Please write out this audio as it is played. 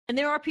And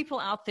there are people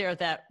out there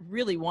that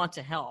really want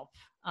to help.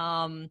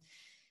 I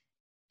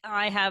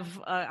have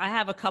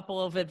a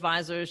couple of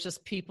advisors,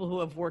 just people who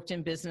have worked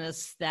in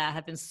business that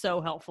have been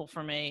so helpful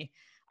for me.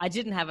 I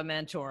didn't have a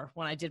mentor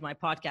when I did my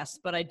podcast,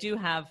 but I do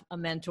have a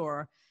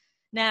mentor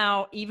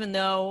now, even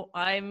though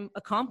I'm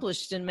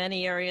accomplished in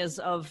many areas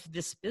of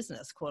this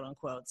business, quote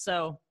unquote.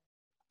 So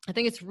I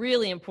think it's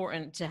really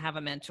important to have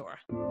a mentor.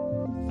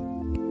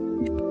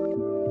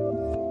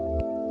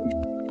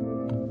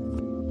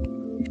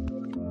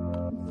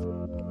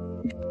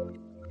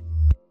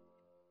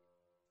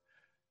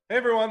 Hey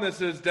everyone,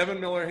 this is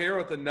Devin Miller here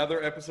with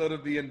another episode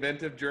of the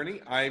Inventive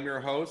Journey. I am your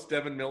host,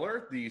 Devin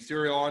Miller, the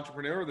serial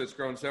entrepreneur that's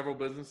grown several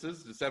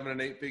businesses to 7- and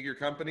 8-figure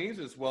companies,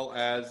 as well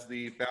as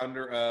the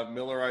founder of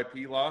Miller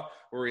IP Law,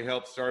 where we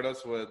help start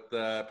us with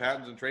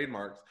patents and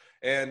trademarks.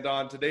 And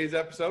on today's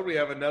episode, we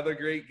have another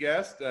great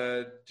guest,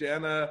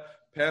 Jana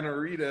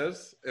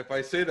Panarites, if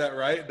I say that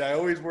right. And I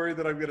always worry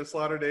that I'm going to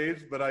slaughter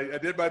names, but I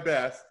did my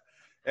best.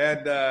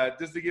 And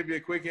just to give you a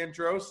quick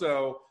intro,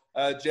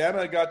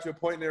 Jana got to a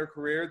point in her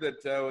career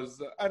that was,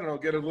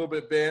 get a little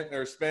bit bent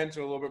or spent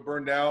or a little bit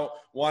burned out,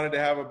 wanted to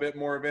have a bit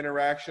more of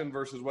interaction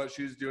versus what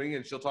she was doing,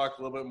 and she'll talk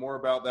a little bit more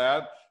about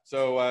that.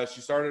 So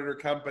she started her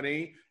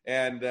company,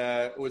 and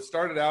it was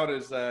started out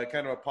as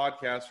kind of a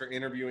podcast for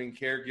interviewing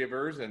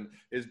caregivers, and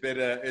is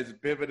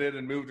pivoted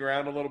and moved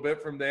around a little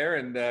bit from there,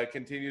 and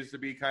continues to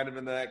be kind of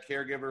in that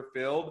caregiver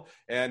field,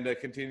 and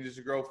continues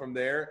to grow from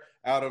there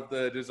out of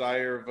the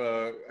desire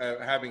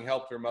of having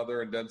helped her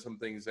mother and done some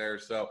things there.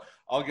 So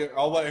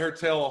I'll let her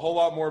tell a whole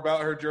lot more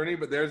about her journey,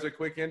 but there's a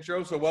quick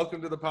intro. So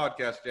welcome to the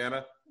podcast,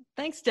 Jana.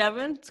 Thanks,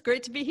 Devin. It's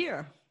great to be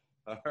here.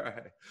 All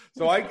right.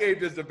 So I gave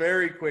just a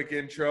very quick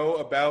intro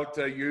about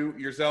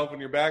yourself and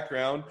your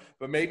background,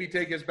 but maybe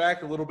take us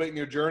back a little bit in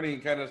your journey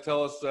and kind of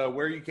tell us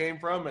where you came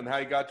from and how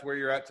you got to where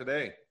you're at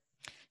today.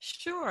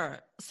 Sure.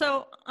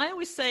 So I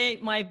always say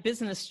my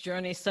business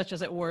journey, such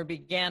as it were,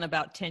 began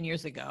about 10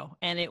 years ago.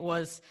 And it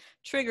was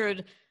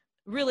triggered,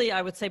 really,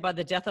 I would say, by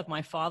the death of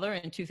my father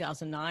in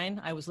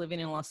 2009. I was living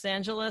in Los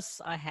Angeles.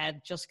 I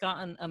had just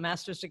gotten a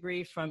master's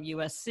degree from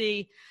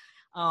USC.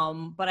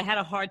 But I had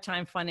a hard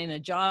time finding a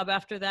job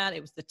after that.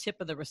 It was the tip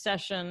of the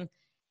recession.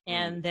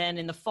 And then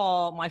in the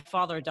fall, my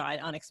father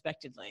died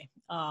unexpectedly.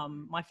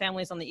 My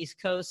family's on the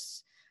East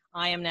Coast.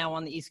 I am now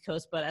on the East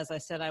Coast, but as I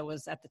said, I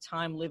was at the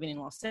time living in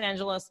Los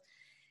Angeles.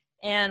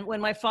 And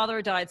when my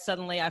father died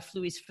suddenly, I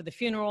flew east for the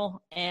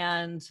funeral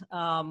and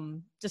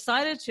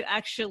decided to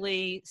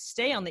actually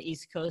stay on the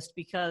East Coast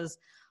because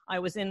I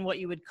was in what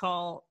you would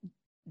call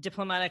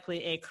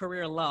diplomatically a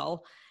career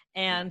lull.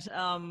 And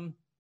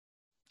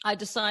I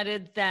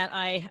decided that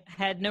I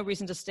had no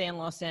reason to stay in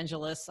Los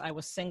Angeles. I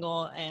was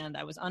single and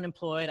I was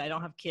unemployed. I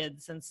don't have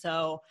kids. And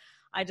so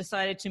I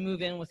decided to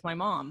move in with my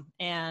mom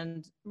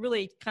and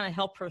really kind of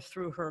help her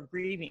through her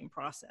grieving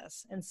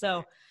process. And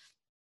so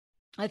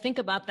I think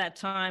about that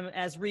time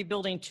as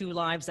rebuilding two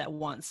lives at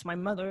once, my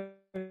mother's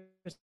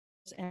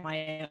and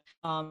my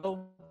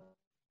own.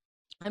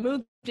 I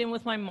moved in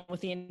with my mom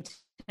with the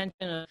intention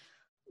of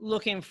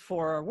looking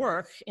for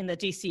work in the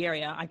DC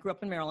area. I grew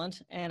up in Maryland,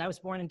 and I was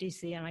born in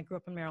DC, and I grew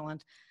up in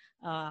Maryland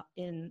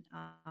in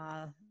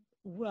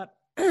what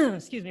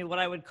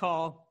I would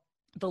call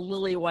the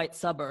lily white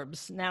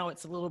suburbs. Now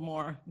it's a little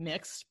more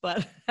mixed,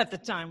 but at the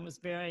time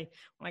when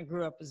I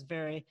grew up, was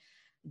very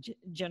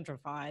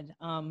gentrified.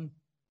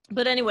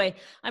 But anyway,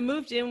 I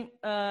moved in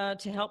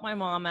to help my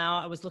mom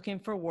out. I was looking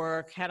for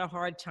work, had a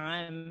hard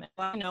time.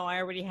 I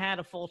already had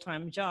a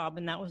full-time job,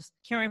 and that was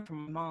caring for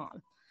my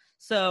mom.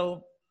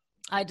 So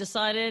I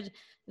decided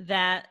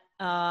that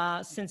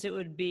since it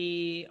would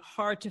be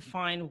hard to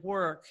find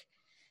work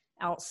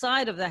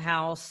outside of the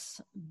house,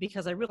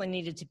 because I really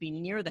needed to be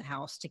near the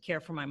house to care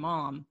for my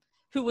mom,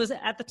 who was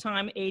at the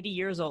time 80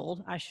 years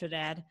old, I should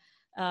add.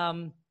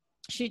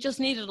 She just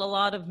needed a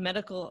lot of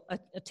medical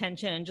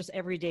attention and just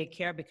everyday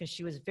care because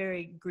she was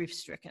very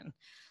grief-stricken.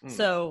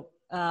 So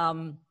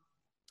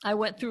I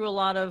went through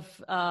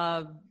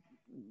I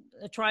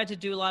tried to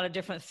do a lot of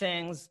different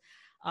things.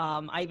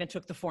 I even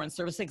took the Foreign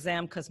Service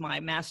exam because my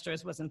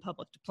master's was in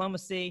public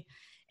diplomacy,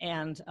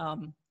 and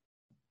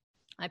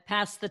I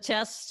passed the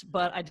test,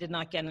 but I did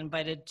not get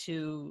invited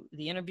to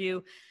the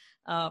interview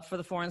for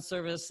the Foreign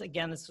Service.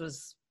 Again, this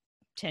was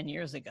 10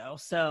 years ago.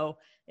 So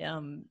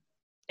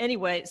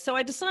anyway, so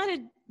I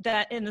decided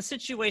that in the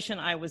situation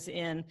I was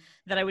in,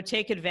 that I would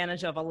take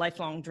advantage of a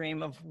lifelong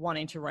dream of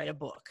wanting to write a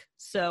book.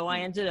 So I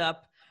ended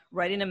up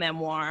writing a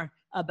memoir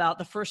about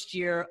the first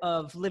year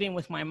of living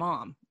with my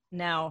mom.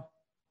 Now,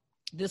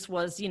 this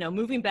was,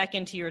 moving back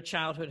into your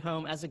childhood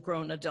home as a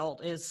grown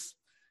adult is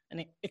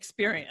an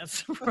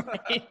experience,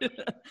 right?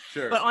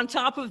 Sure. But on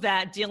top of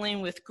that,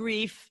 dealing with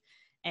grief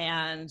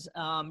and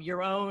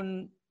your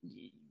own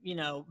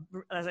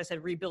as I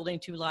said, rebuilding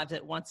two lives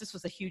at once. This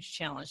was a huge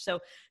challenge. So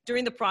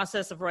during the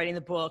process of writing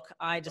the book,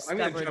 I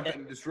discovered I'm going to jump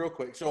in just real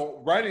quick.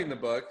 So writing the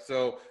book,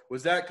 so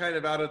was that kind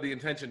of out of the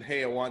intention,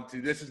 hey,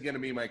 this is going to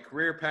be my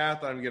career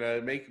path. I'm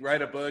going to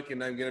write a book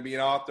and I'm going to be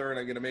an author and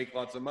I'm going to make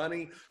lots of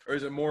money? Or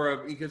is it more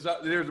of, because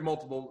there's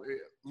multiple,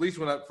 at least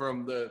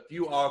from the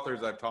few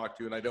authors I've talked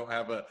to, and I don't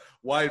have a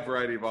wide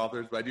variety of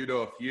authors, but I do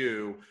know a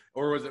few,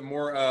 or was it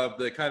more of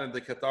the kind of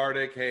the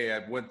cathartic, hey,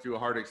 I went through a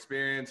hard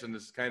experience and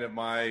this is kind of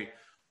my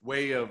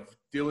way of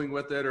dealing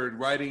with it, or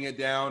writing it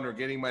down, or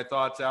getting my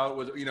thoughts out?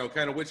 Was,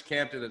 kind of which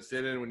camp did it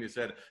sit in when you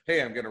said,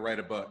 hey, I'm going to write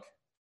a book?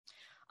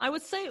 I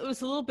would say it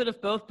was a little bit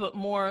of both, but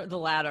more the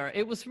latter.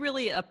 It was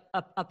really a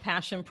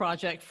passion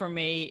project for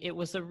me. It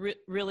was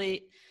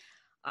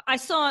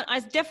I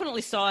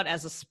definitely saw it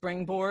as a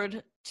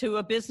springboard to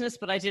a business,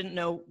 but I didn't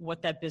know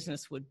what that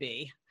business would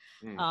be.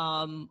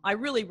 I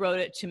really wrote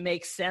it to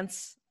make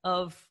sense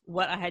of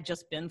what I had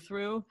just been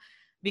through,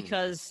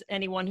 because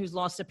anyone who's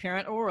lost a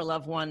parent or a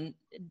loved one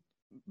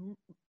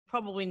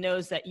probably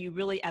knows that you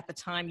really, at the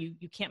time,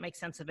 you can't make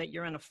sense of it.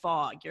 You're in a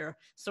fog. You're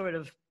sort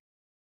of,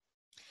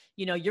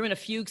 you're in a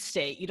fugue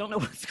state. You don't know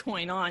what's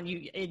going on.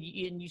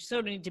 You sort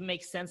of need to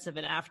make sense of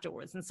it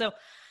afterwards. And so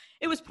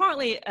it was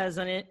partly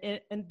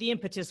and the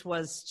impetus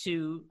was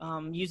to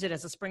use it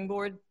as a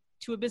springboard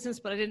to a business,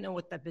 but I didn't know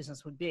what that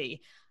business would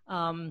be.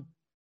 I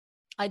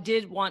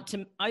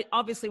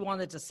obviously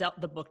wanted to sell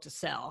the book to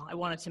sell. I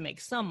wanted to make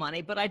some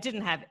money, but I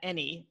didn't have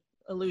any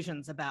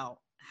illusions about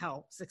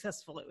how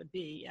successful it would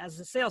be as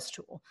a sales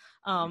tool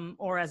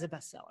or as a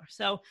bestseller.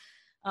 So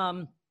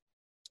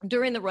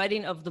during the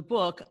writing of the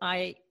book,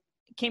 I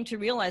came to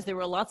realize there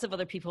were lots of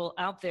other people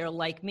out there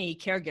like me,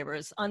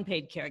 caregivers,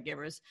 unpaid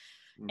caregivers.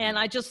 And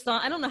I just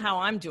thought, I don't know how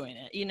I'm doing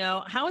it.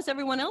 How is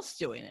everyone else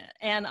doing it?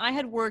 And I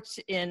had worked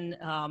in,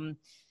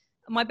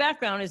 my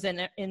background is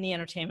in the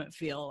entertainment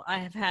field. I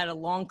have had a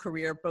long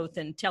career, both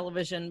in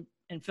television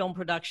and film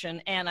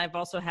production. And I've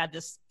also had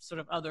this sort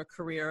of other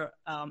career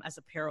as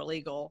a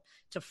paralegal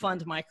to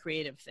fund my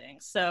creative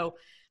things. So,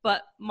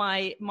 but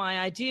my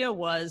idea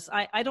was,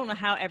 I don't know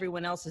how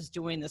everyone else is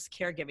doing this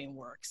caregiving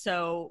work.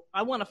 So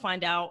I want to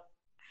find out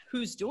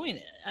who's doing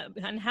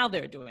it and how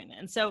they're doing it.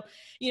 And so,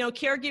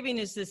 caregiving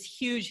is this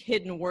huge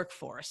hidden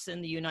workforce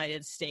in the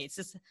United States.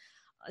 It's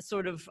a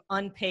sort of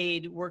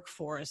unpaid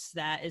workforce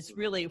that is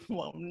really,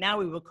 well, now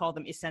we would call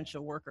them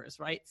essential workers,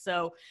 right?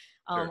 So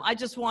Sure.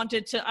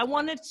 I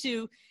wanted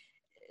to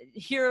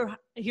hear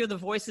the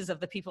voices of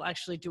the people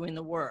actually doing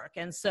the work.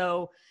 And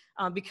so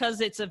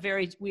because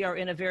we are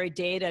in a very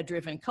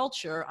data-driven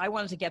culture, I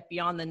wanted to get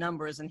beyond the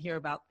numbers and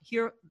hear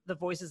the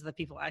voices of the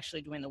people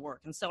actually doing the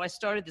work. And so I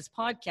started this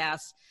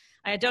podcast.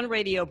 I had done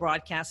radio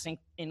broadcasting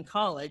in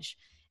college,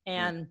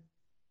 and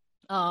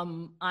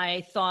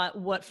I thought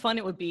what fun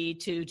it would be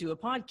to do a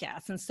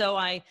podcast. And so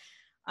I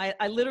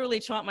literally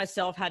taught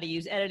myself how to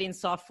use editing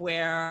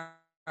software.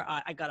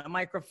 I got a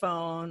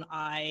microphone.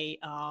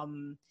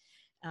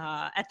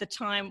 At the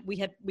time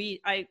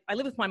I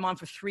lived with my mom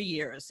for 3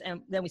 years,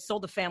 and then we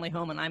sold the family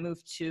home and I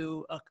moved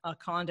to a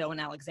condo in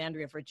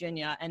Alexandria,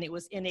 Virginia. And it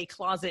was in a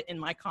closet in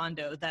my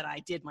condo that I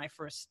did my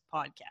first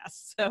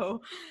podcast.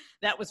 So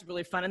that was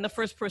really fun. And the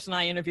first person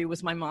I interviewed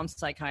was my mom's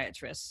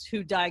psychiatrist,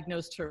 who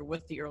diagnosed her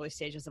with the early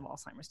stages of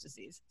Alzheimer's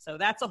disease. So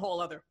that's a whole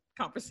other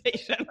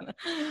conversation.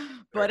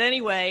 But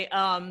anyway,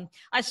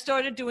 I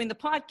started doing the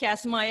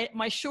podcast.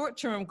 My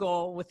short-term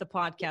goal with the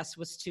podcast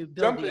was to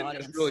build the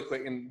audience. Just really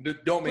quick, and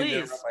don't mean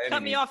to Please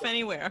cut me off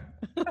anywhere.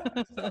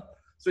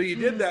 So you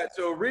did that.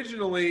 So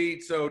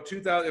originally,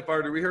 2000, if I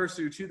were to rehearse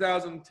through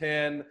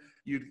 2010,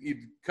 you'd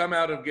come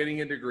out of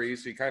getting a degree.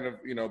 So you kind of,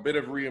 a bit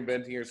of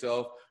reinventing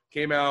yourself,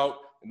 came out,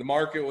 and the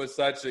market was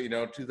such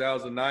that,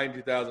 2009,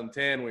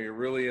 2010, when you're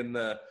really in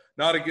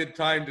not a good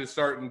time to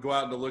start and go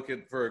out and to look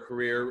for a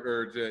career,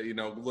 or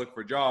to, look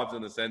for jobs,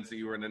 in the sense that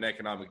you were in an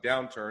economic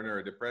downturn or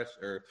a depression,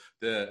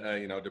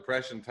 or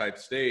depression type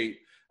state.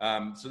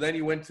 So then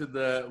you wrote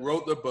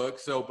the book.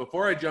 So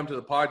before I jump to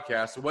the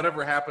podcast, so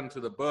whatever happened to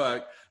the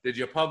book? Did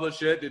you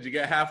publish it? Did you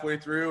get halfway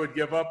through and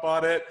give up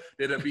on it?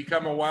 Did it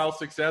become a wild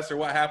success, or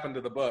what happened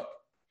to the book?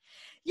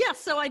 Yeah,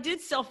 so I did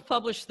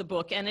self-publish the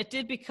book, and it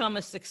did become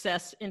a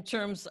success in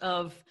terms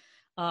of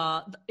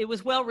it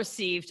was well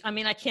received. I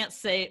mean, I can't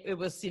say it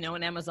was,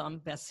 an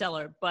Amazon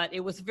bestseller, but it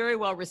was very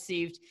well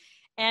received,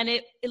 and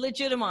it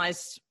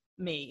legitimized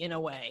me in a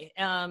way.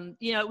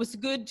 It was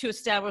good to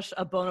establish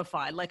a bona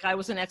fide, like I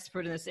was an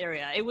expert in this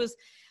area. It was,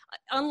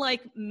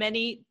 unlike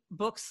many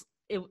books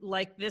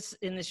like this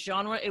in this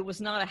genre, it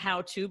was not a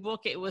how-to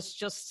book. It was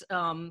just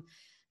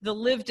the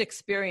lived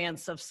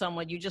experience of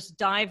someone. You just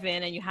dive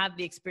in and you have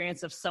the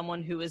experience of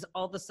someone who is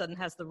all of a sudden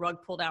has the rug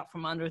pulled out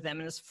from under them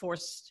and is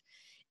forced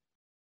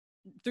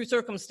through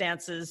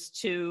circumstances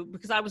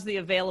because I was the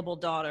available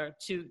daughter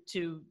to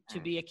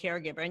be a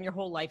caregiver, and your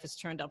whole life is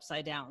turned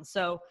upside down.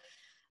 So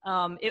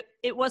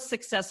it was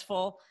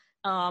successful.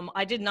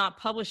 I did not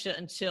publish it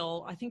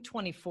until I think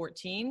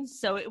 2014.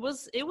 So it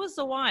was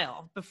a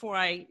while before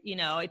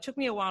it took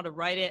me a while to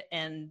write it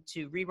and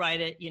to rewrite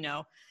it,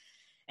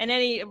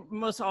 and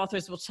most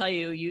authors will tell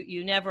you,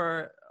 you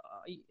never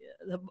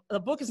the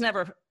book is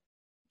never,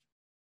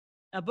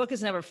 a book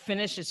is never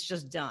finished. It's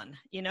just done.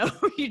 Sooner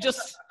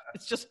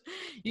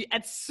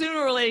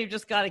or later, you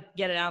just got to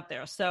get it out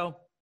there. So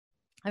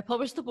I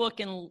published the book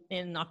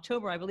in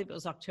October. I believe it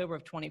was October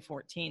of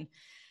 2014.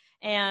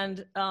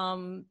 And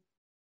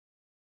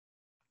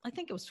I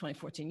think it was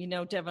 2014.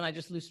 Devin, I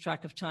just lose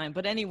track of time.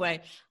 But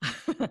anyway,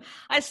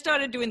 I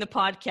started doing the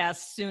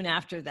podcast soon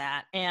after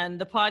that.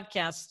 And the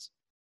podcast.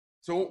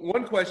 So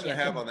one question I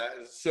have on that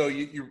is, so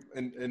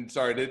and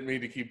sorry, I didn't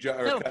mean to keep cut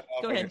off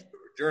go on ahead.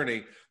 your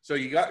journey. So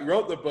you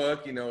wrote the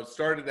book,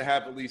 started to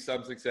have at least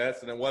some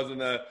success, and it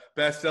wasn't a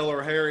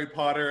bestseller Harry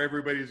Potter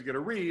everybody's going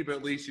to read, but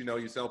at least,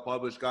 you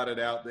self-published, got it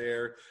out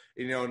there.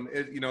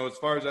 As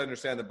far as I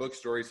understand the book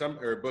story,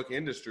 book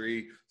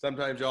industry,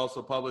 sometimes you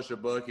also publish a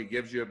book, it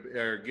gives you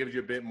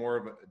a bit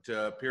more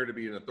to appear to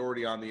be an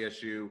authority on the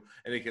issue,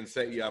 and it can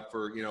set you up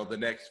for, the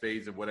next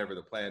phase of whatever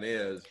the plan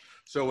is.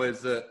 So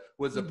was the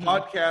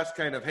podcast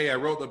kind of, hey, I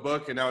wrote the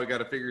book and now I got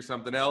to figure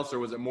something else, or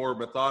was it more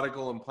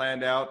methodical and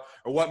planned out,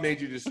 or what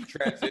made you just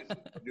transition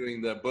from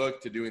doing the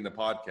book to doing the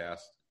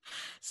podcast?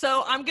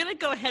 So I'm going to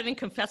go ahead and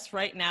confess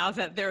right now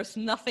that there's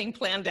nothing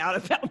planned out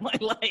about my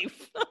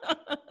life.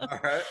 All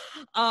right.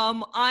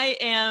 I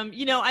am,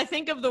 I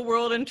think of the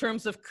world in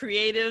terms of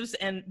creatives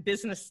and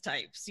business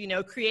types.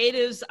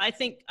 Creatives, I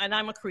think, and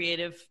I'm a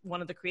creative,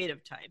 one of the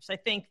creative types. I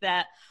think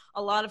that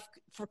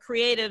for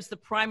creatives,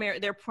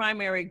 their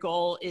primary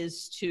goal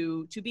is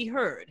to be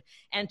heard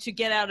and to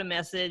get out a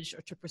message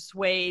or to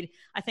persuade.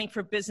 I think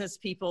for business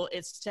people,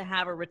 it's to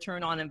have a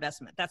return on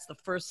investment. That's the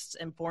first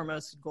and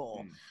foremost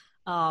goal.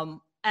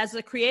 As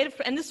a creative,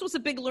 and this was a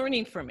big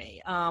learning for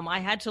me. I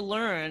had to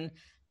learn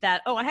how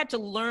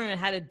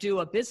to do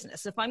a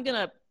business. If I'm going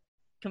to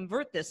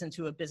convert this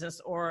into a business,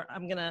 or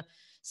I'm going to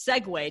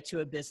segue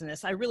to a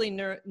business, I really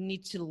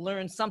need to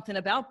learn something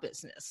about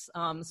business.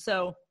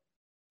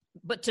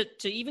 But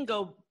to even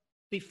go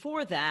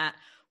before that,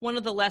 one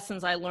of the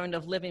lessons I learned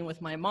of living with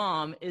my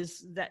mom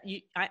is that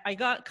I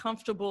got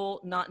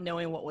comfortable not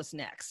knowing what was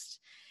next.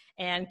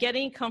 And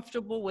getting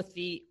comfortable with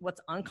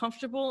what's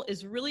uncomfortable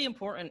is really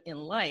important in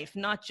life,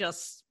 not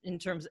just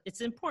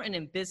it's important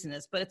in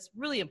business, but it's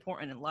really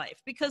important in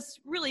life, because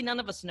really none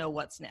of us know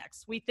what's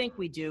next. We think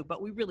we do,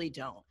 but we really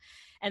don't.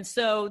 And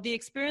so the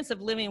experience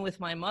of living with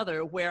my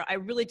mother, where I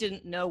really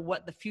didn't know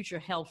what the future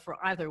held for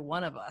either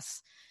one of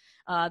us,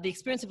 the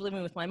experience of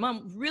living with my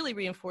mom really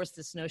reinforced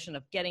this notion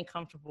of getting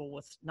comfortable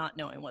with not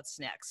knowing what's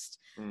next.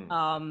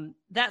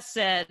 That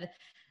said,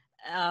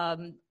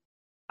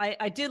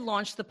 I did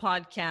launch the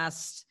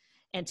podcast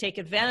and take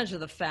advantage of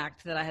the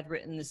fact that I had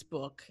written this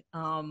book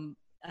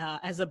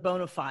as a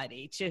bona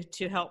fide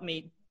to help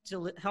me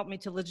to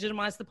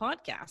legitimize the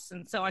podcast.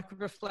 And so I could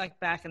reflect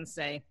back and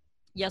say,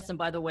 yes, and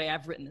by the way,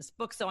 I've written this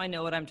book, so I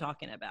know what I'm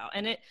talking about.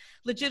 And it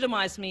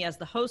legitimized me as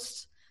the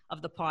host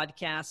of the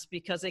podcast,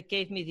 because it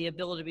gave me the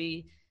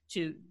ability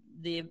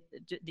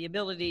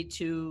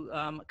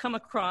to come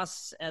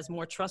across as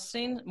more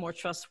trusting, more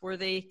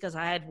trustworthy, because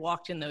I had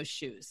walked in those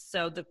shoes.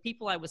 So the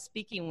people I was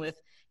speaking with,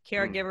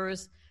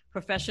 caregivers,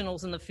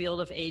 professionals in the field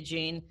of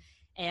aging,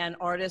 and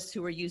artists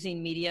who were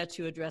using media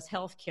to address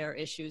healthcare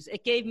issues,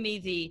 it gave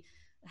me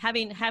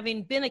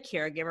having been a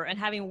caregiver and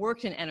having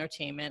worked in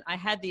entertainment, I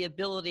had the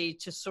ability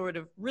to sort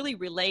of really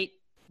relate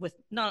with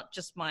not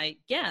just my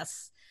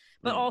guests,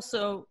 but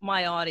also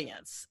my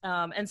audience.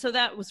 And so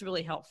that was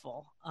really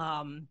helpful.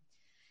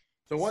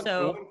 So one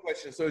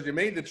question. So as you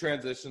made the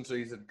transition, so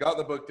you said, got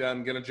the book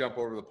done, going to jump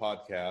over to the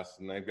podcast,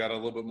 and I've got a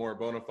little bit more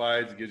bona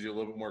fides, it gives you a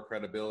little bit more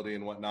credibility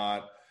and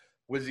whatnot.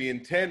 Was the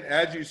intent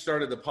as you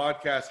started the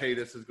podcast, hey,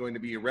 this is going to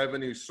be a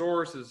revenue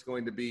source, this is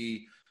going to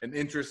be an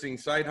interesting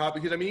side hobby?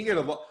 Because you get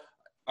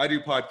I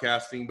do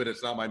podcasting, but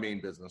it's not my main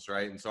business,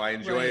 right? And so I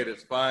enjoy it.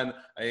 It's fun.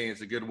 I think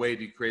it's a good way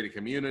to create a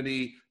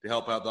community, to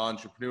help out the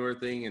entrepreneur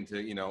thing, and to,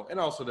 and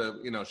also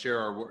to, share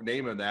our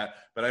name in that.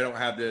 But I don't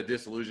have the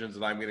disillusions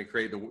that I'm going to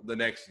create the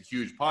next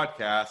huge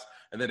podcast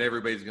and then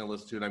everybody's going to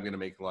listen to it and I'm going to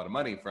make a lot of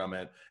money from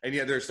it. And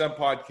yet there's some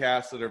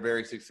podcasts that are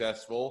very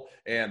successful,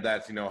 and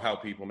that's, how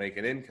people make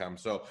an income.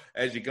 So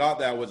as you got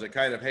that, was it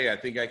kind of, hey, I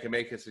think I can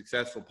make a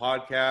successful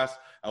podcast,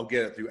 I'll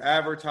get it through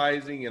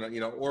advertising,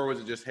 or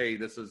was it just, hey,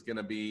 this is going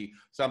to be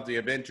something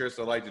of interest,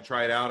 I'd like to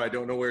try it out, I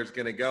don't know where it's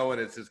going to go,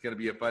 and it's just going to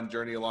be a fun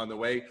journey along the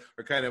way?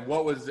 Or kind of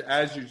what was,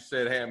 as you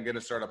said, hey, I'm going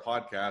to start a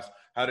podcast,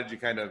 how did you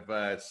kind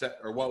of set,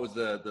 or what was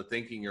the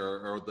thinking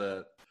or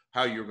the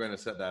how you were going to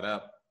set that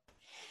up?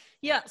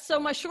 Yeah, so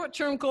my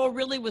short-term goal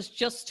really was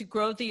just to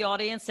grow the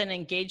audience and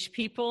engage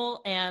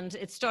people. And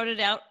it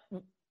started out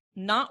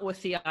not with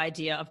the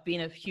idea of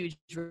being a huge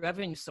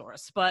revenue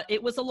source, but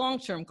it was a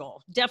long-term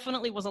goal.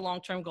 Definitely was a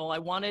long-term goal. I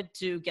wanted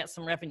to get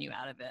some revenue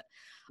out of it.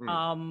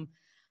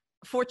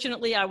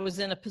 Fortunately, I was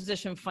in a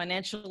position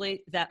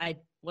financially that I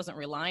wasn't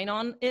relying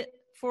on it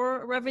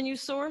for a revenue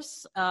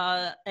source.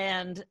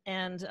 And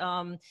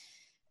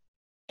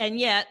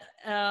yet,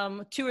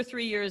 2 or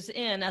 3 years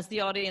in, as the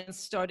audience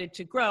started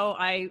to grow,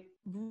 I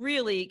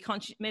really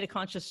made a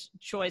conscious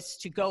choice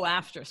to go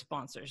after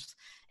sponsors.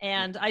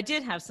 And I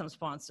did have some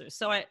sponsors.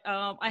 So I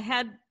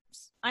had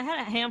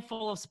a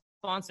handful of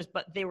sponsors,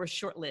 but they were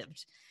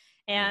short-lived.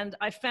 And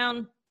I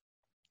found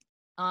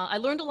I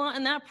learned a lot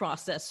in that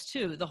process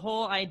too. The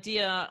whole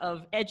idea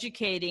of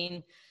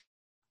educating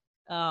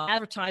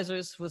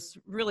advertisers was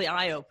really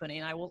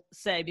eye-opening, I will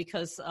say,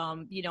 because,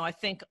 I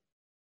think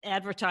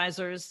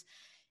advertisers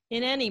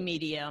in any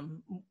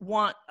medium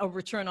want a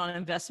return on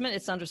investment.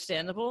 It's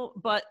understandable,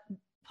 but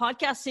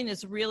podcasting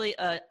is really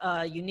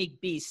a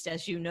unique beast,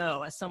 as you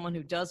know, as someone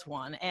who does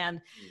one.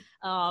 And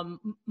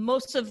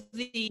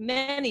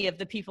many of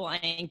the people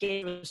I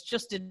engaged with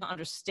just did not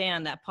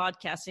understand that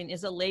podcasting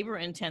is a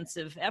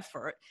labor-intensive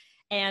effort.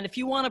 And if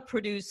you want to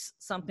produce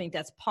something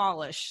that's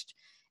polished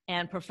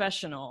and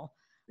professional,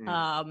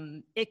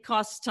 it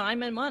costs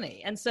time and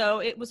money. And so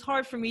it was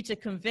hard for me to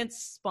convince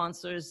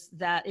sponsors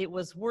that it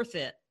was worth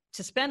it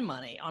to spend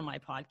money on my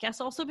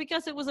podcast, also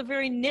because it was a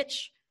very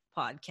niche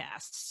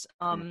podcast.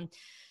 And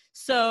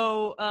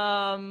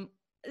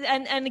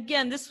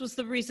again, this was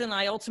the reason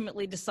I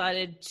ultimately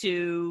decided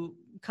to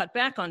cut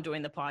back on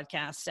doing the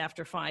podcast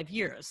after 5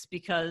 years,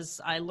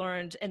 because I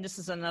learned, and this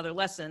is another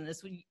lesson,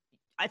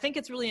 I think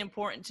it's really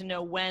important to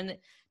know when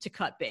to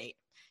cut bait.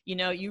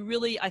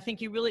 I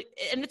think you really,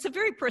 and it's a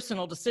very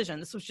personal decision.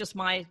 This was just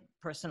my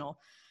personal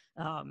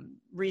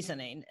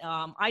reasoning.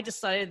 I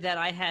decided that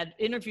I had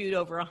interviewed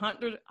over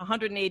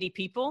 180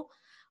 people.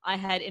 I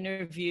had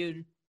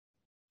interviewed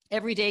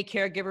everyday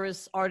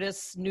caregivers,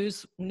 artists,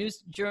 news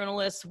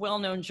journalists,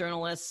 well-known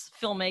journalists,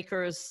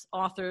 filmmakers,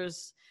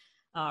 authors,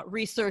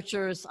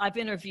 researchers. I've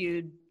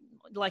interviewed,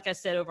 like I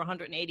said, over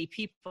 180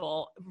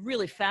 people,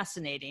 really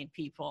fascinating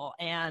people,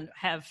 and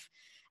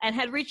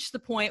had reached the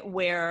point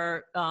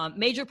where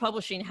major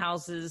publishing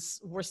houses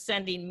were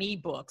sending me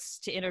books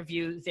to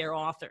interview their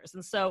authors.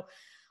 And so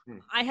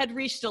I had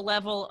reached a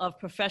level of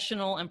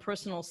professional and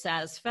personal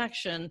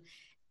satisfaction,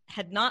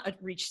 had not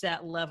reached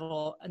that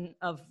level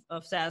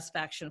of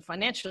satisfaction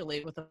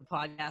financially with the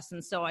podcast.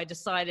 And so I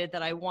decided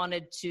that I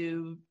wanted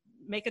to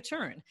make a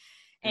turn.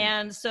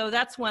 And so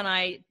that's when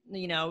I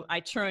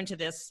turned to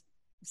this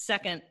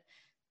second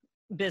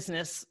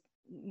business.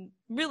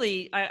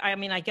 Really,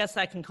 I guess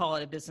I can call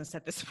it a business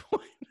at this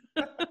point.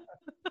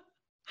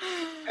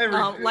 If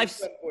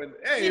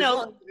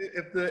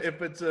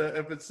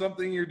it's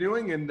something you're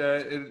doing, and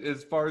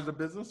as far as a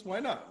business,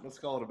 why not? Let's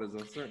call it a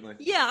business, certainly.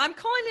 Yeah, I'm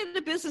calling it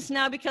a business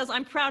now because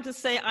I'm proud to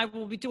say I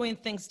will be doing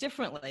things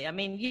differently. I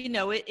mean,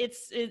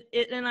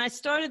 and I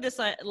started this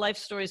Life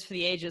Stories for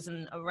the Ages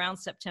in around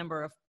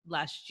September of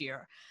last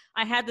year.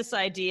 I had this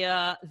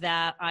idea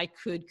that I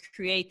could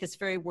create this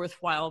very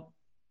worthwhile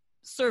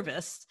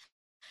service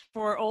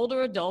for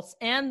older adults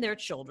and their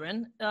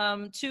children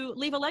to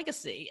leave a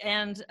legacy.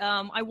 And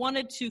I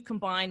wanted to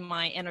combine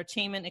my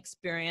entertainment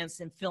experience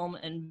in film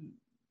and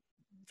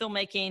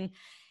filmmaking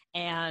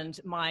and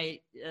my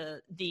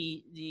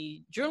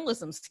the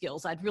journalism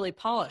skills I'd really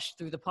polished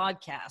through the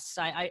podcast.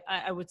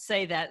 I would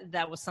say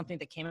that was something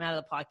that came out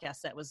of the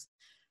podcast that was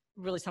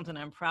really something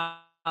I'm proud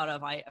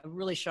of. I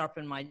really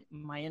sharpened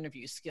my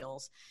interview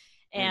skills.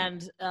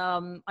 And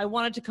I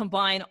wanted to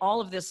combine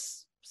all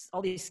these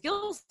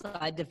skills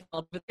that I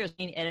developed with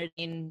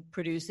editing,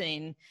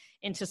 producing,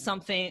 into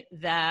something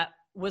that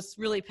was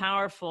really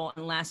powerful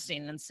and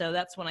lasting. And so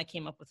that's when I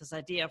came up with this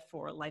idea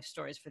for Life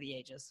Stories for the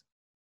Ages.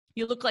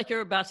 You look like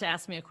you're about to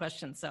ask me a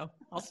question, so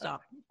I'll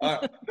stop.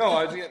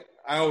 No,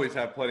 I always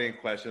have plenty of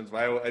questions,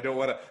 but I don't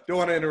want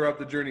to interrupt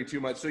the journey too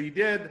much. So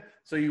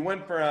you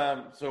went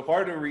from so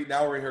far to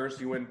now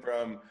rehearse. You went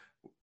from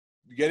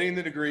getting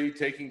the degree,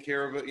 taking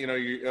care of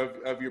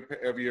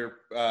your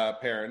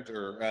parent,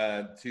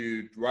 or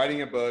to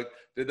writing a book,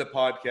 did the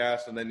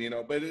podcast, and then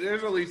But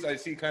there's at least I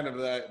see kind of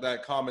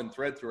that common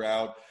thread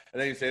throughout. And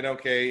then you say,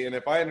 okay, and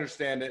if I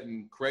understand it,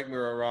 and correct me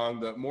if I'm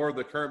wrong, the more of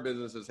the current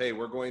business is, hey,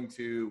 we're going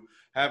to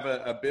have an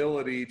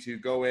ability to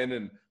go in,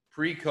 and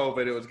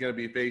pre-COVID, it was going to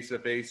be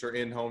face-to-face or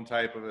in-home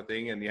type of a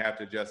thing, and you have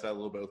to adjust that a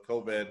little bit with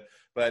COVID.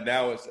 But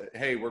now it's,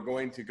 hey, we're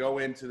going to go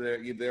into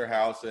their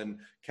house and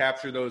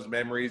capture those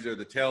memories or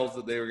the tales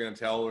that they were going to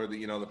tell, or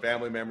the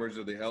family members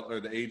or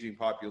the aging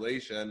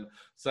population,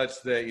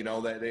 such that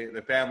that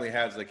the family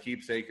has a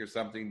keepsake or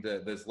something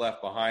that's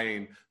left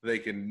behind. They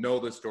can know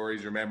the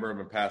stories, remember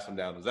them, and pass them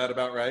down. Is that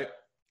about right?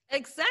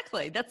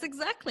 Exactly. That's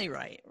exactly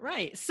right.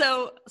 Right.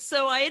 So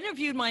I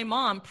interviewed my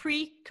mom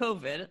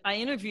pre-COVID. I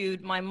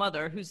interviewed my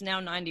mother, who's now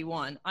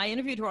 91. I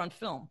interviewed her on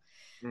film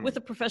with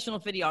a professional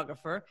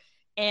videographer.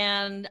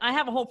 And I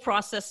have a whole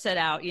process set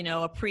out,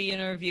 a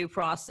pre-interview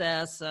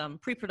process,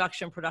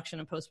 pre-production, production,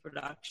 and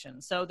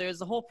post-production. So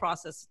there's a whole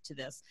process to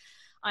this.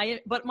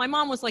 But my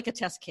mom was like a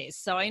test case.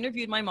 So I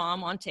interviewed my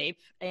mom on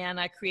tape, and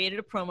I created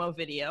a promo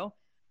video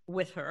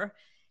with her.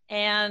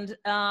 And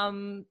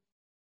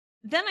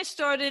then I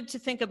started to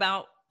think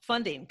about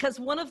funding, because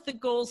one of the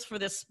goals for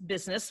this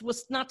business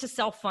was not to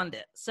self-fund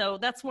it. So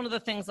that's one of the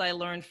things I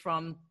learned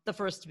from the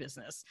first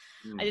business.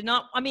 I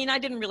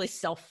didn't really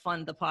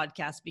self-fund the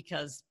podcast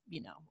because,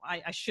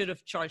 I should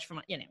have charged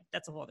for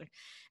that's a whole other.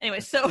 Anyway,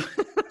 so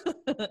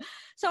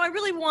I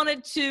really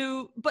wanted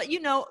to, but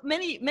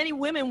many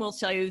women will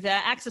tell you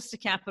that access to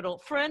capital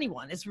for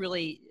anyone is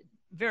really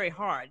very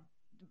hard.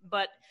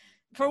 But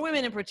for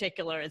women in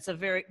particular, it's a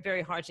very,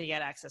 very hard to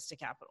get access to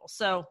capital.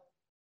 So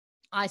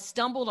I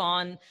stumbled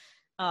on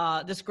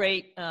this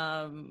great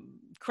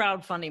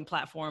crowdfunding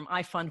platform,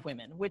 I Fund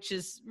Women, which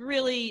is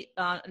really,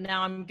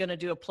 now I'm going to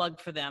do a plug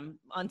for them,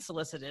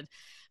 unsolicited,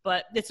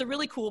 but it's a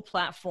really cool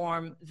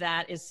platform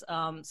that is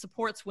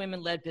supports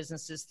women-led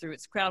businesses through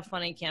its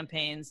crowdfunding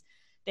campaigns.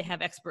 They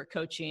have expert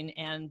coaching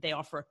and they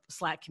offer a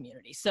Slack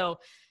community. So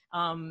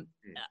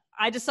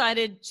I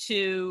decided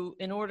to,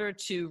 in order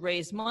to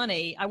raise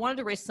money, I wanted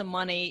to raise some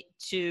money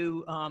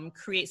to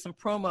create some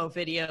promo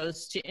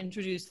videos to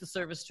introduce the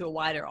service to a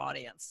wider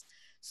audience.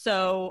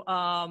 So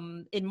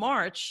in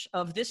March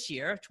of this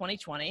year,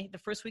 2020, the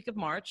first week of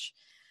March,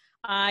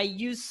 I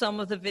used some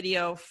of the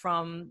video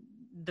from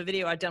the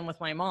video I'd done with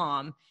my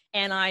mom,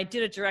 and I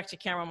did a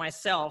direct-to-camera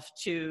myself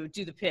to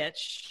do the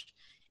pitch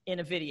in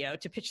a video,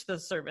 to pitch the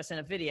service in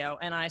a video.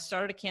 And I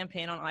started a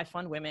campaign on I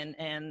Fund Women,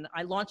 and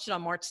I launched it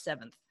on March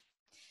 7th.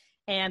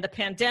 And the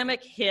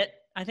pandemic hit,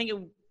 I think it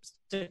was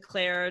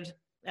declared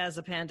as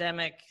a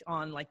pandemic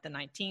on like the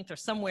 19th or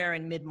somewhere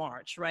in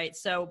mid-March, right?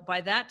 So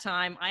by that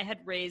time, I had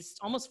raised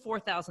almost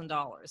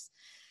 $4,000.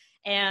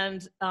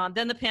 And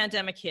then the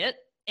pandemic hit,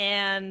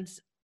 and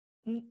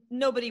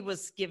nobody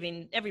was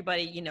giving,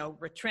 everybody, you know,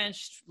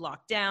 retrenched,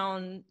 locked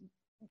down.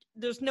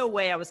 There's no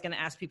way I was going to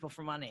ask people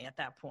for money at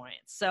that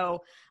point.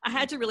 So I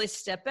had to really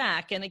step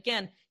back. And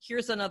again,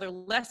 here's another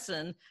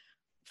lesson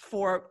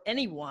for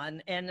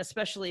anyone, and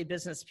especially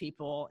business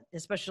people,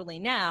 especially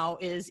now,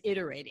 is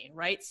iterating,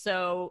 right?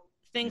 So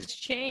things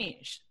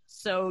change.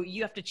 So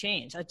you have to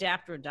change,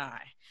 adapt or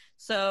die.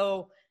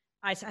 So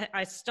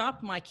I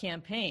stopped my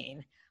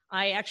campaign.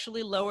 I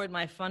actually lowered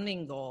my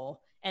funding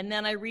goal. And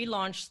then I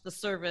relaunched the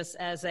service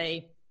as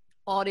a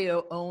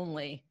audio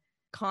only,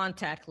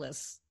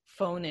 contactless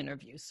phone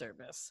interview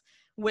service,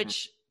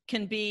 which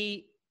can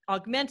be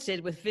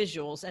augmented with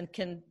visuals and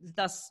can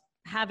thus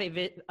have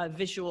a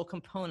visual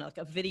component, like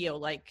a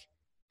video-like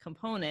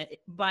component,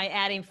 by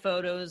adding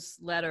photos,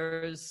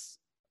 letters,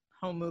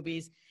 home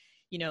movies,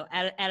 you know,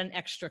 at an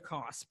extra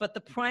cost. But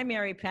the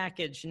primary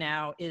package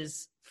now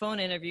is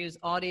phone interviews,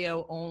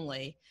 audio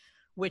only,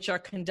 which are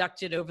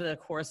conducted over the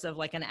course of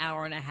like an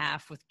hour and a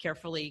half with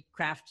carefully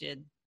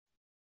crafted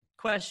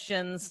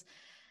questions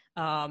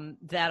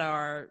that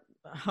are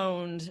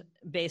honed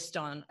based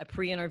on a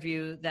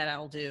pre-interview that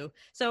I'll do.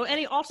 So,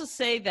 and also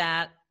say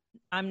that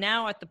I'm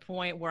now at the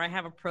point where I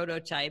have a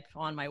prototype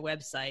on my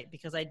website,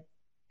 because I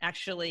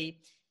actually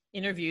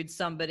interviewed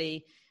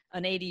somebody,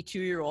 an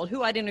 82-year-old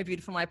who I'd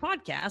interviewed for my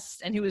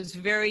podcast, and who was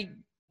very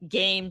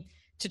game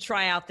to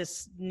try out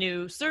this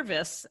new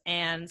service.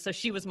 And so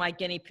she was my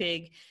guinea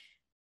pig.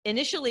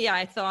 Initially,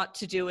 I thought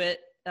to do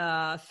it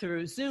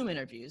through Zoom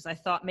interviews. I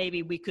thought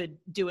maybe we could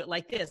do it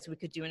like this. We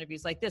could do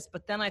interviews like this.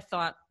 But then I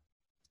thought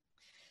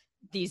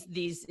these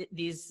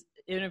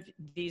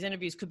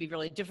interviews could be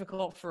really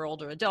difficult for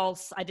older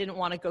adults. I didn't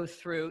want to go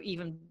through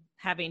even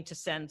having to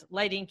send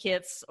lighting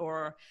kits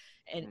or,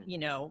 you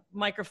know,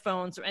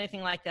 microphones or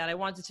anything like that. I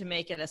wanted to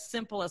make it as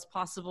simple as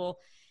possible.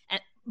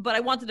 But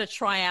I wanted to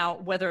try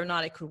out whether or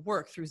not it could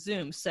work through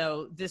Zoom.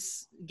 So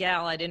this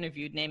gal I'd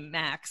interviewed named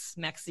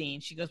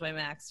Maxine, she goes by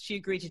Max, she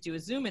agreed to do a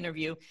Zoom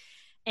interview.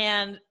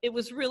 And it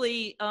was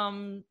really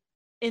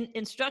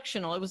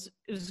instructional. It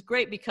was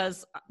great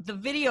because the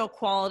video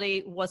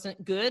quality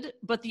wasn't good,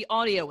 but the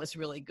audio was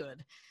really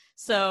good.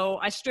 So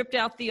I stripped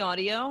out the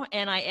audio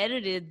and I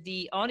edited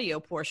the audio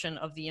portion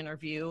of the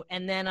interview.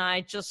 And then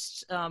I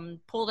just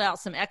pulled out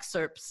some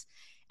excerpts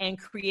and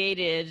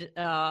created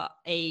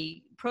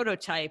a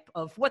prototype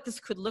of what this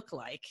could look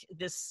like,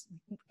 this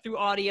through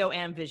audio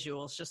and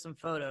visuals, just some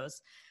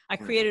photos. I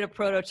created a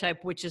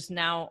prototype, which is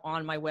now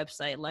on my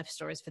website,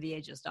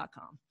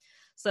 lifestoriesfortheages.com.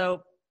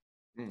 So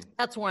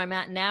that's where I'm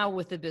at now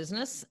with the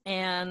business.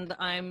 And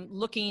I'm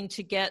looking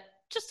to get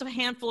just a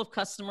handful of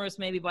customers,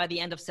 maybe by the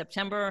end of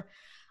September.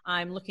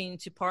 I'm looking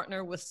to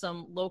partner with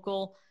some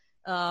local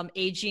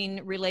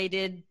aging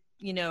related,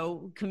 you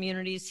know,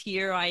 communities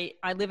here. I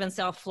live in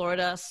South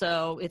Florida,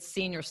 so it's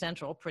senior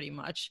central pretty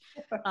much.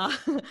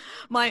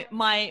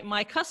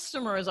 My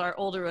customers are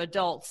older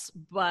adults,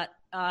 but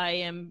I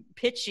am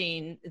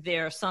pitching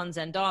their sons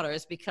and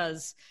daughters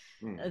because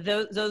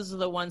those are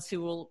the ones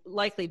who will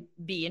likely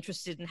be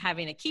interested in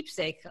having a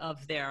keepsake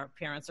of their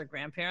parents or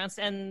grandparents.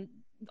 And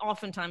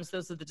oftentimes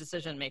those are the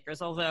decision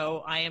makers,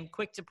 although I am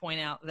quick to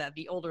point out that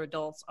the older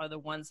adults are the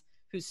ones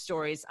whose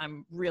stories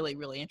I'm really,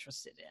 really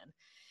interested in.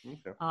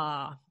 Okay.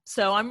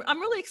 So I'm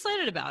really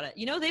excited about it.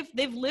 You know,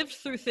 they've lived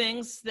through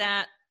things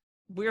that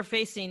we're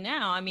facing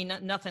now. I mean,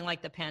 nothing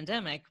like the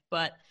pandemic,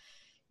 but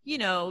you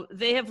know,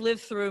 they have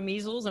lived through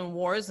measles and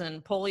wars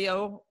and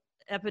polio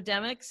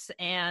epidemics,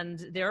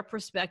 and their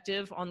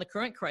perspective on the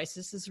current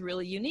crisis is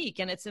really unique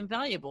and it's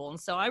invaluable. And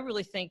so I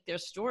really think their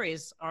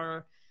stories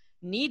are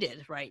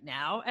needed right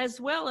now,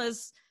 as well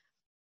as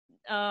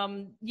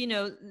you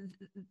know,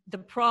 the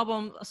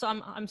problem. So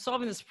I'm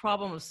solving this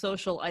problem of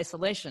social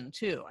isolation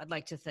too, I'd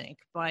like to think,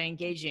 by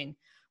engaging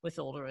with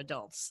older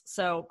adults.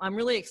 So I'm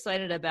really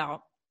excited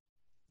about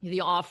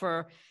the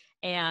offer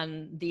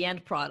and the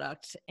end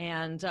product.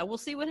 And we'll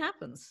see what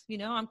happens.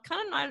 I'm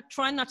kind of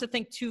trying not to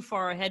think too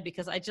far ahead,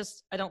 because I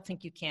don't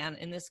think you can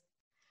in this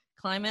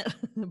climate,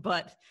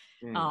 but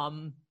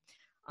I'm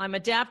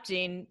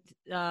adapting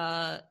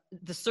the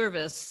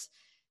service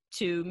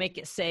to make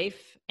it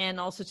safe and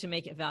also to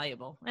make it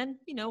valuable. And,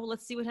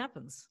 let's see what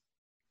happens.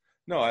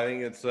 No, I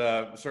think it's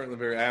certainly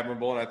very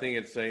admirable. And I think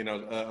it's,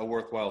 a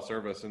worthwhile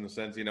service in the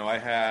sense,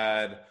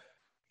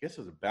 I guess it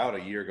was about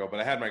a year ago, but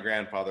I had my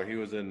grandfather. He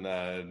was in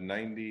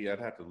 90, I'd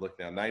have to look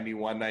now,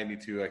 91,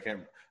 92.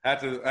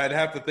 I'd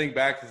have to think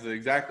back to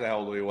exactly how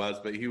old he was,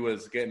 but he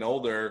was getting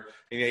older,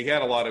 and he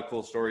had a lot of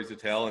cool stories to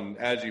tell. And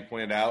as you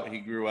pointed out, he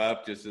grew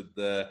up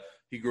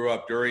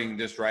during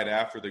just right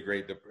after the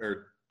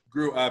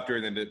grew up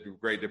during the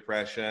Great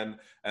Depression,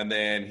 and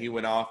then he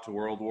went off to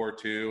World War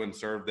II and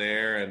served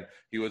there, and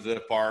he was a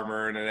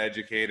farmer and an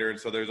educator, and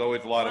so there's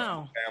always a lot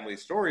of family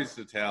stories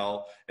to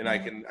tell. And I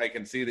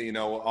can see that,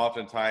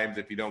 oftentimes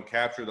if you don't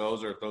capture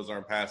those, or if those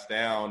aren't passed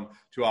down,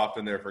 too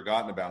often they're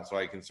forgotten about. So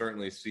I can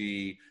certainly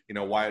see,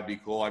 why it'd be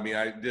cool. I mean,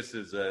 this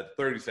is a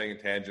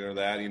 30-second tangent of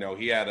that.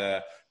 He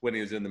had when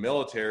he was in the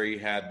military,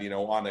 he had,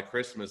 on a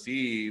Christmas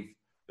Eve,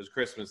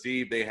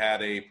 they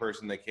had a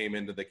person that came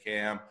into the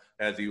camp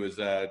as he was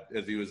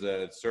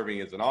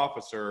serving as an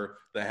officer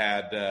that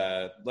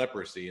had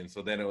leprosy. And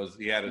so then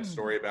he had a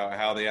story about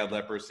how they had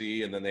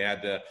leprosy, and then they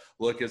had to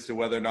look as to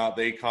whether or not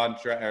they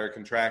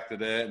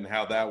contracted it and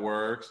how that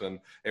works and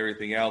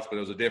everything else. But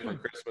it was a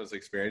different Christmas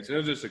experience. And it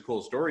was just a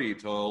cool story he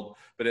told.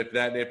 But if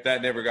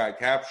that never got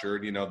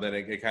captured, then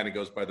it kind of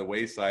goes by the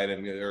wayside,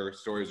 and their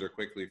stories are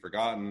quickly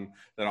forgotten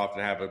that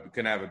often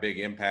can have a big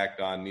impact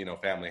on,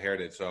 family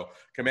heritage. So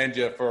commend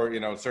you for,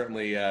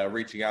 certainly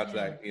reaching out to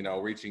that,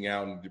 reaching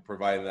out and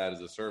providing that as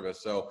a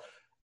service. So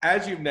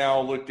as you've now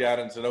looked at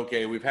it and said,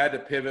 okay, we've had to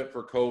pivot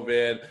for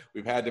COVID,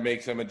 we've had to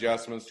make some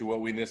adjustments to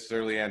what we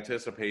necessarily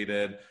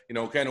anticipated,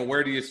 kind of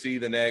where do you see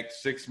the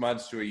next 6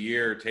 months to a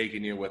year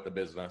taking you with the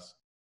business?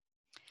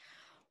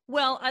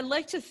 Well, I'd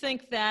like to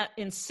think that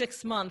in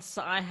 6 months,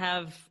 I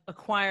have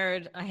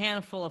acquired a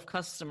handful of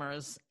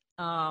customers,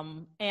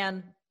 and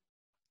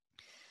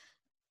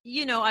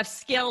I've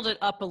scaled it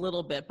up a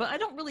little bit, but I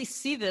don't really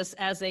see this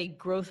as a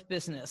growth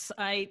business.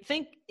 I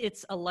think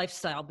it's a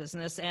lifestyle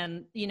business,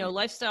 and,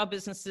 lifestyle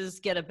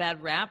businesses get a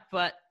bad rap,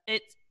 but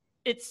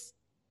it's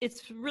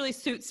really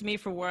suits me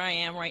for where I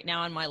am right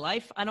now in my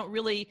life. I don't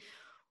really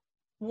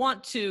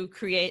want to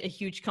create a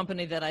huge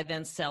company that I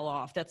then sell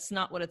off. That's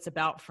not what it's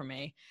about for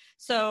me.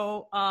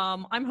 So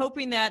I'm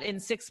hoping that in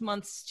 6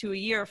 months to a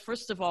year,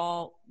 first of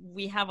all,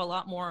 we have a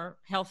lot more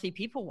healthy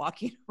people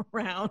walking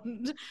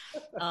around.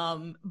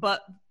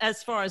 But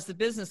as far as the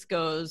business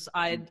goes,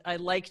 I'd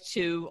like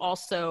to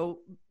also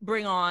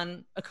bring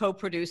on a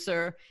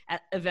co-producer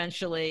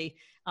eventually,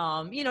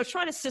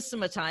 try to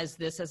systematize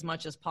this as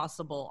much as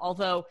possible.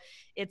 Although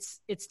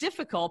it's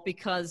difficult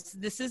because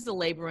this is a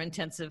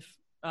labor-intensive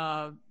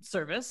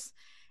service.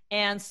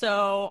 And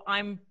so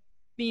I'm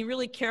being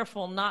really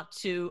careful not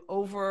to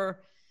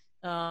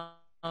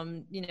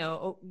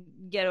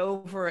get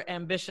over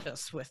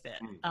ambitious with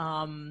it.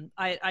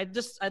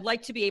 I'd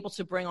like to be able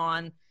to bring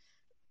on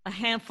a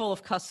handful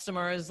of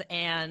customers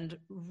and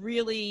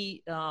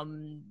really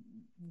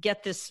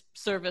get this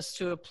service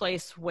to a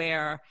place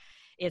where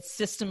it's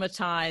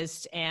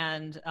systematized,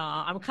 and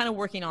I'm kind of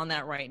working on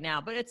that right now,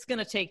 but it's going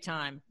to take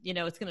time.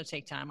 It's going to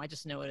take time. I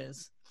just know it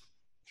is.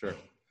 Sure.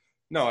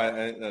 No,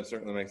 that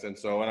certainly makes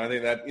sense. So, and I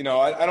think that,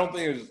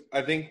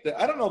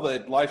 I don't know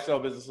that lifestyle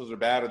businesses are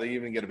bad or they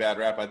even get a bad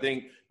rap. I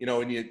think,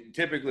 when you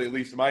typically, at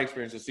least in my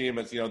experience, to see them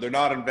as, they're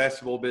not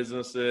investable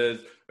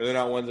businesses or they're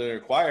not ones that are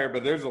acquired,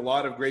 but there's a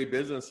lot of great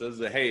businesses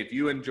that, hey, if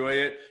you enjoy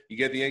it, you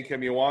get the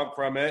income you want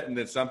from it, and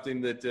it's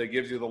something that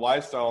gives you the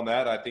lifestyle on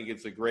that. I think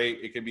it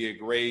can be a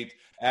great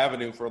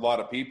avenue for a lot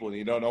of people. And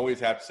you don't always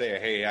have to say,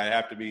 hey, I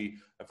have to be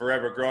a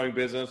forever growing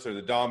business or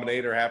the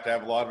dominator, have to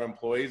have a lot of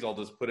employees. I'll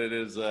just put it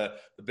as the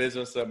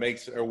business that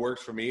makes or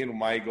works for me and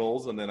my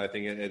goals. And then I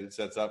think it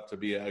sets up to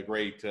be a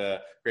great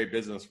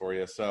business for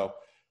you. So,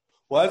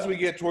 well, as we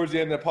get towards the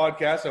end of the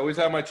podcast, I always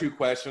have my 2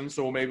 questions.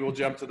 So maybe we'll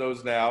jump to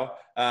those now.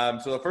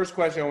 So the first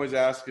question I always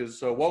ask is,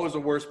 so what was the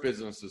worst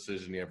business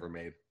decision you ever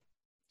made?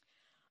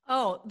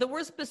 Oh, the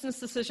worst business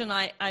decision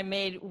I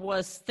made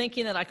was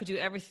thinking that I could do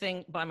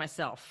everything by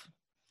myself.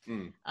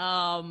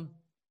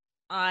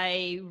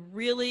 I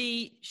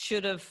really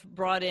should have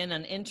brought in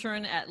an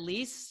intern at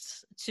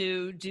least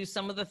to do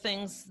some of the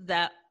things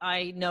that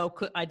I know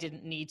I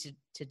didn't need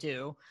to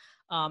do,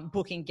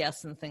 booking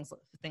guests and things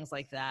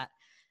like that.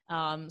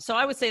 So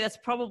I would say that's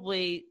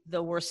probably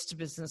the worst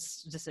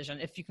business decision,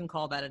 if you can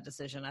call that a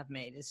decision I've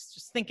made, is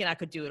just thinking I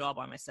could do it all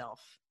by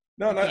myself.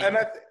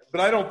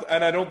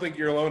 I don't think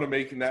you're alone in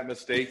making that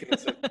mistake.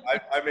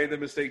 I made the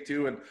mistake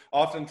too. And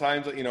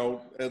oftentimes,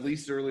 at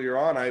least earlier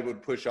on, I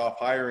would push off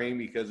hiring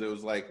because it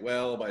was like,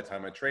 well, by the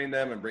time I train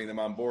them and bring them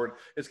on board,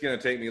 it's going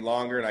to take me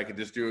longer and I could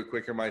just do it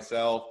quicker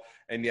myself.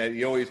 And yet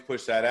you always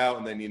push that out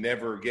and then you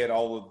never get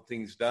all of the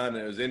things done.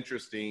 And it was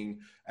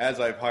interesting as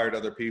I've hired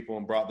other people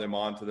and brought them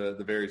on to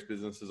the various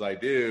businesses I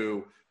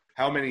do,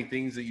 how many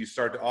things that you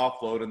start to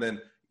offload, and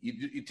then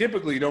you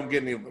typically don't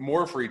get any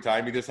more free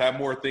time. You just have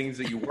more things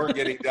that you weren't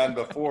getting done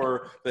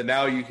before that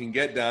now you can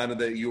get done, and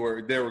that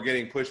they were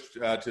getting pushed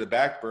to the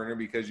back burner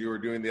because you were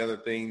doing the other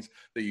things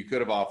that you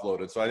could have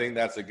offloaded. So I think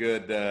that's a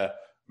good a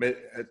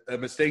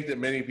mistake that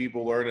many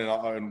people learn, and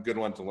a good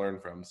one to learn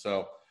from.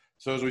 So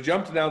as we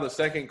jump to now the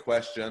second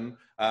question,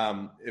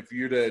 if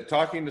you're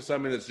talking to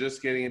somebody that's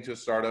just getting into a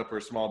startup or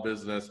a small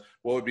business,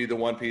 what would be the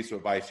one piece of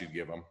advice you'd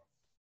give them?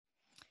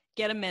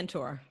 Get a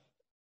mentor.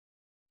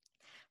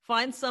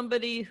 Find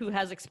somebody who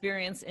has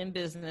experience in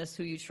business,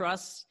 who you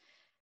trust,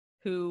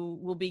 who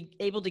will be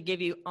able to give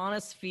you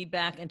honest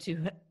feedback and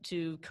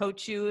to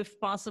coach you if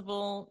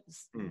possible,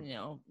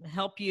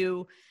 help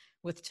you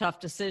with tough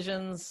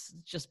decisions,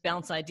 just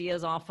bounce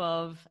ideas off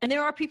of. And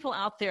there are people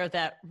out there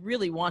that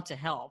really want to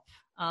help.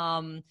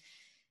 I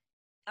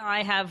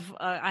have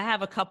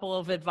a couple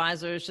of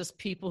advisors, just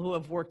people who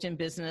have worked in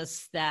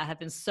business that have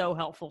been so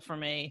helpful for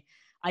me.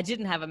 I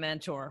didn't have a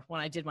mentor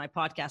when I did my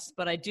podcast,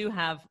 but I do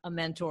have a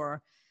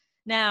mentor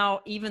now,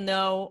 even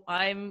though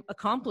I'm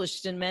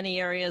accomplished in many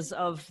areas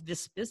of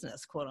this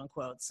business, quote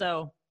unquote.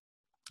 So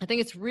I think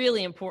it's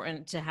really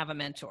important to have a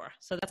mentor.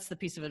 So that's the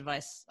piece of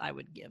advice I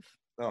would give.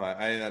 Oh, I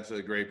think that's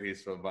a great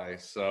piece of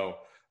advice. So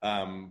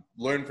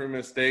learn from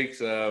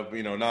mistakes of,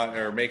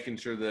 making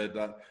sure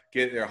that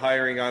you're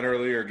hiring on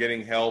early or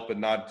getting help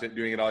and not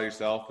doing it all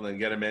yourself, and then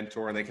get a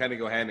mentor. And they kind of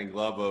go hand in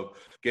glove of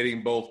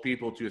getting both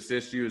people to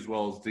assist you as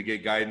well as to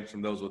get guidance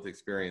from those with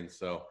experience.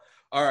 So,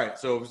 all right.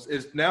 So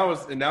now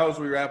as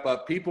we wrap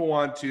up, people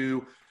want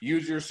to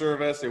use your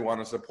service. They want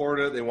to support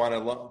it. They want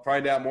to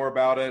find out more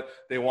about it.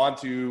 They want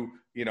to,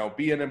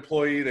 be an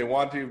employee. They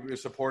want to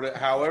support it.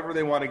 However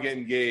they want to get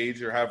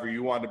engaged, or however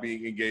you want to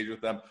be engaged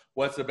with them.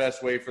 What's the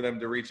best way for them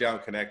to reach out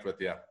and connect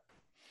with you?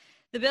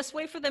 The best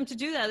way for them to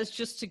do that is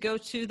just to go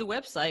to the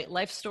website,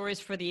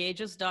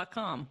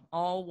 lifestoriesfortheages.com.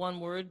 All one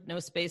word, no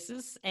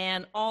spaces.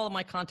 And all of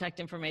my contact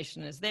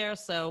information is there.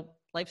 So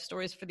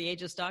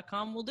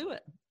lifestoriesfortheages.com will do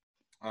it.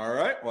 All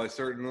right. Well, I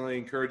certainly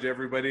encourage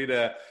everybody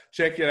to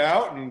check it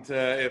out. And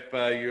if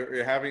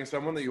you're having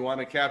someone that you want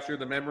to capture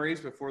the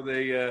memories before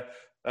they,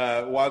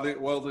 while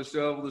they're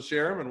still able to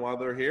share them and while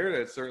they're here,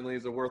 it certainly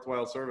is a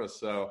worthwhile service.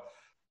 So,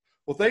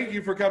 well, thank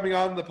you for coming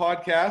on the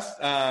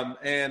podcast.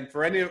 And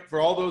for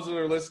all those that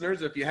are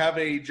listeners, if you have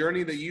a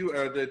journey that you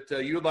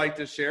would like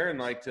to share and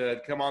like to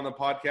come on the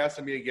podcast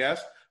and be a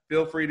guest,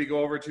 feel free to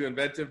go over to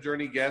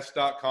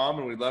inventivejourneyguest.com,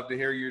 and we'd love to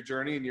hear your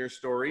journey and your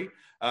story.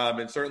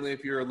 And certainly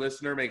if you're a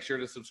listener, make sure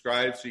to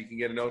subscribe so you can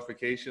get a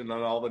notification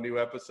on all the new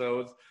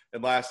episodes.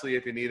 And lastly,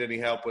 if you need any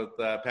help with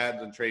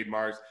patents and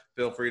trademarks,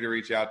 feel free to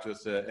reach out to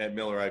us at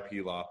Miller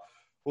IP Law.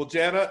 Well,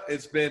 Jana,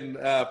 it's been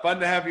fun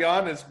to have you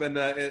on. It's been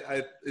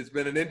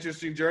an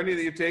interesting journey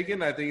that you've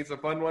taken. I think it's a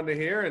fun one to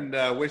hear, and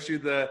wish you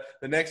the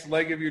next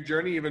leg of your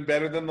journey even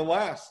better than the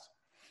last.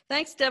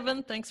 Thanks,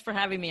 Devin. Thanks for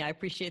having me. I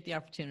appreciate the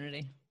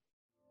opportunity.